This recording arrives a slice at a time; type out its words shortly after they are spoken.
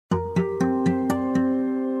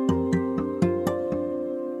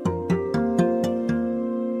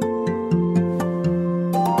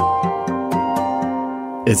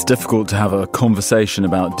It's difficult to have a conversation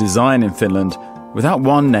about design in Finland without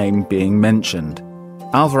one name being mentioned.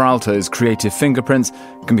 Alvar Aalto's creative fingerprints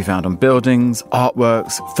can be found on buildings,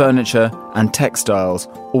 artworks, furniture and textiles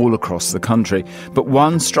all across the country. But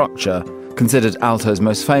one structure, considered Aalto's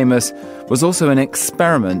most famous, was also an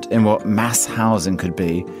experiment in what mass housing could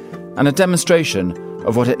be and a demonstration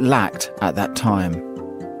of what it lacked at that time.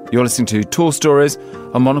 You're listening to Tall Stories,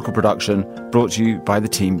 a Monocle production brought to you by the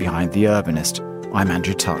team behind The Urbanist. I'm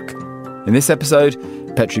Andrew Tuck. In this episode,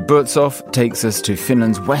 Petri Burtsov takes us to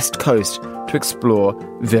Finland's west coast to explore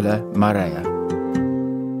Villa Mairea.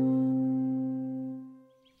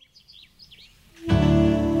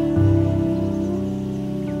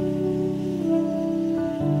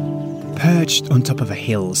 Perched on top of a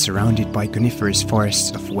hill surrounded by coniferous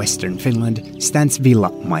forests of western Finland stands Villa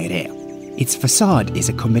Mairea. Its facade is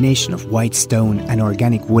a combination of white stone and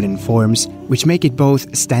organic wooden forms, which make it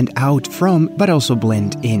both stand out from but also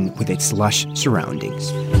blend in with its lush surroundings.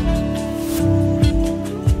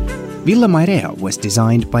 Villa Mairea was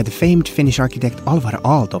designed by the famed Finnish architect Alvar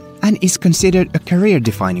Aalto and is considered a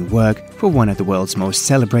career-defining work for one of the world's most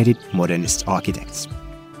celebrated modernist architects.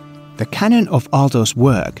 The canon of Aalto's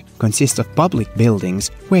work consists of public buildings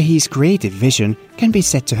where his creative vision can be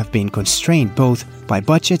said to have been constrained both by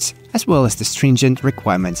budgets as well as the stringent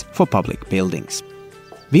requirements for public buildings.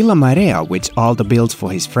 Villa Mairea, which Aalto built for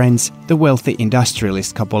his friends, the wealthy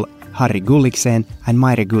industrialist couple Harry Gulliksen and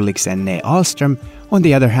Mairea Gulliksen née Ahlström, on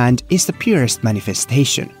the other hand, is the purest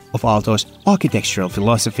manifestation of Aalto's architectural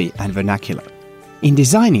philosophy and vernacular. In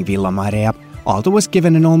designing Villa Mairea, Aalto was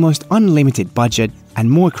given an almost unlimited budget and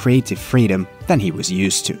more creative freedom than he was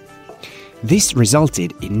used to. This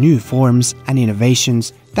resulted in new forms and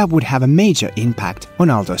innovations that would have a major impact on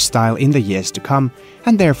Aalto's style in the years to come,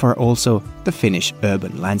 and therefore also the Finnish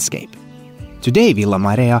urban landscape. Today, Villa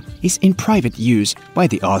Mairea is in private use by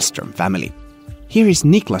the Ahlström family. Here is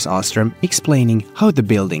Niklas Ahlström explaining how the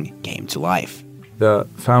building came to life. The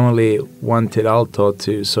family wanted Aalto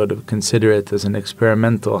to sort of consider it as an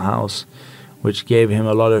experimental house, which gave him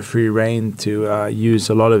a lot of free rein to use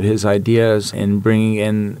a lot of his ideas in bringing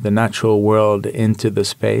in the natural world into the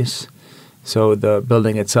space. So the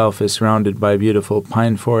building itself is surrounded by beautiful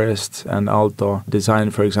pine forests, and Aalto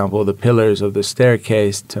designed, for example, the pillars of the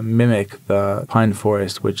staircase to mimic the pine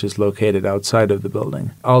forest which is located outside of the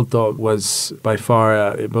building. Aalto was by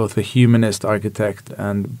far both a humanist architect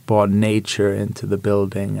and brought nature into the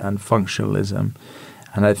building and functionalism.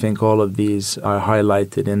 And I think all of these are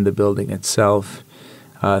highlighted in the building itself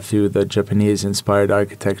through the Japanese-inspired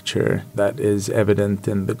architecture that is evident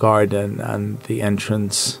in the garden and the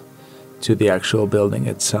entrance to the actual building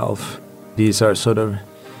itself. These are sort of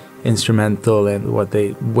instrumental in what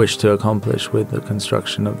they wish to accomplish with the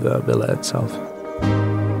construction of the villa itself.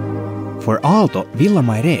 For Aalto, Villa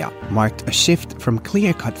Mairea marked a shift from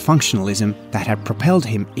clear-cut functionalism that had propelled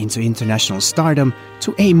him into international stardom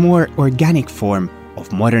to a more organic form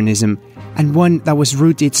of modernism, and one that was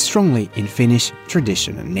rooted strongly in Finnish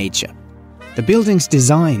tradition and nature. The building's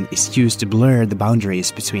design is used to blur the boundaries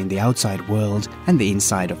between the outside world and the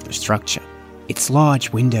inside of the structure. Its large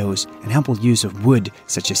windows and ample use of wood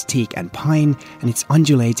such as teak and pine and its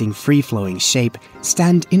undulating free-flowing shape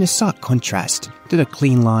stand in a stark contrast to the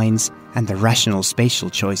clean lines and the rational spatial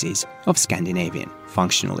choices of Scandinavian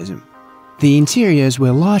functionalism. The interiors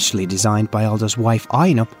were largely designed by Aalto's wife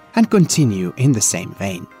Aino and continue in the same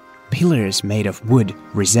vein. Pillars made of wood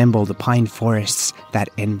resemble the pine forests that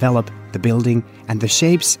envelop the building, and the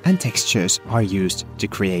shapes and textures are used to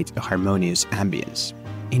create a harmonious ambience.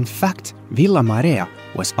 In fact, Villa Mairea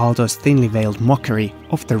was Aalto's thinly veiled mockery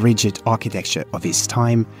of the rigid architecture of his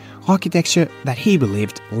time, architecture that he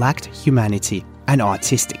believed lacked humanity and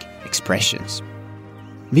artistic expressions.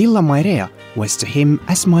 Villa Mairea was to him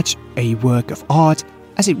as much a work of art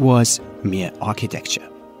as it was mere architecture.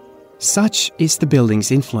 Such is the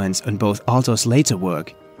building's influence on both Aalto's later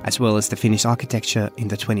work, as well as the Finnish architecture in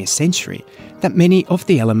the 20th century, that many of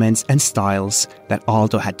the elements and styles that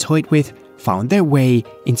Aalto had toyed with found their way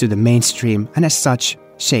into the mainstream and as such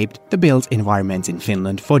shaped the built environment in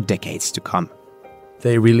Finland for decades to come.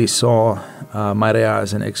 They really saw Mairea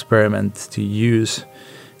as an experiment to use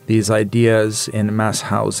these ideas in mass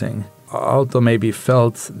housing. Aalto maybe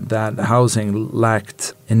felt that housing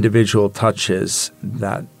lacked individual touches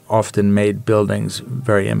that often made buildings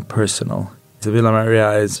very impersonal. The Villa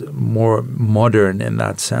Mairea is more modern in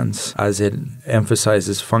that sense, as it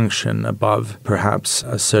emphasizes function above perhaps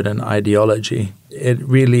a certain ideology. It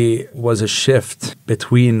really was a shift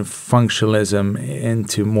between functionalism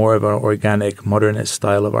into more of an organic modernist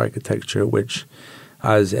style of architecture, which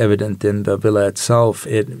As evident in the villa itself,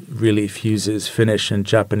 it really fuses Finnish and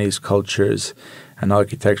Japanese cultures and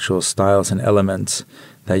architectural styles and elements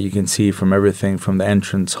that you can see from everything from the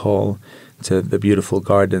entrance hall to the beautiful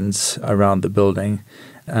gardens around the building.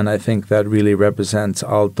 And I think that really represents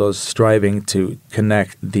Aalto's striving to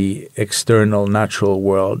connect the external natural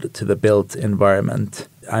world to the built environment.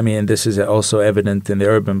 I mean, this is also evident in the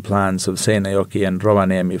urban plans of Seinäjoki and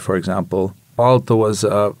Rovaniemi, for example. Aalto was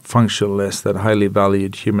a functionalist that highly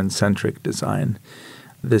valued human-centric design.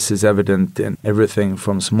 This is evident in everything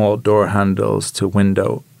from small door handles to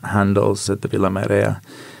window handles at the Villa Mairea,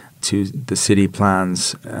 to the city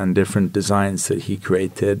plans and different designs that he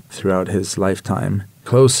created throughout his lifetime.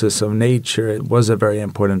 Closeness of nature was a very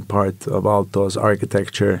important part of Aalto's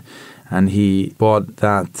architecture, and he brought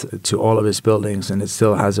that to all of his buildings, and it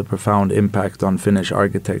still has a profound impact on Finnish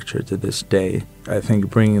architecture to this day. I think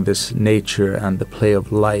bringing this nature and the play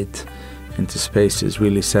of light into spaces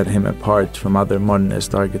really set him apart from other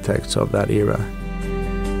modernist architects of that era.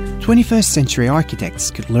 21st century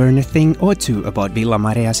architects could learn a thing or two about Villa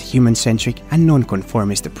Mairea's human-centric and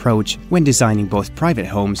non-conformist approach when designing both private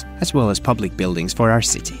homes as well as public buildings for our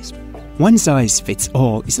cities. One size fits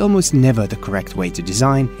all is almost never the correct way to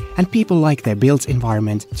design, and people like their built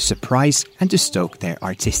environment to surprise and to stoke their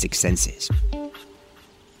artistic senses.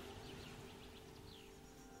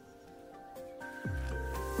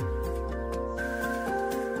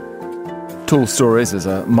 Tall Stories is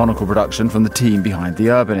a Monocle production from the team behind The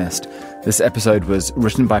Urbanist. This episode was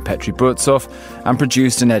written by Petri Butzov and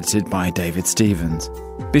produced and edited by David Stevens.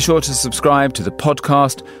 Be sure to subscribe to the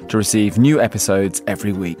podcast to receive new episodes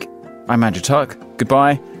every week. I'm Andrew Tuck.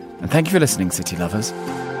 Goodbye, and thank you for listening, City Lovers.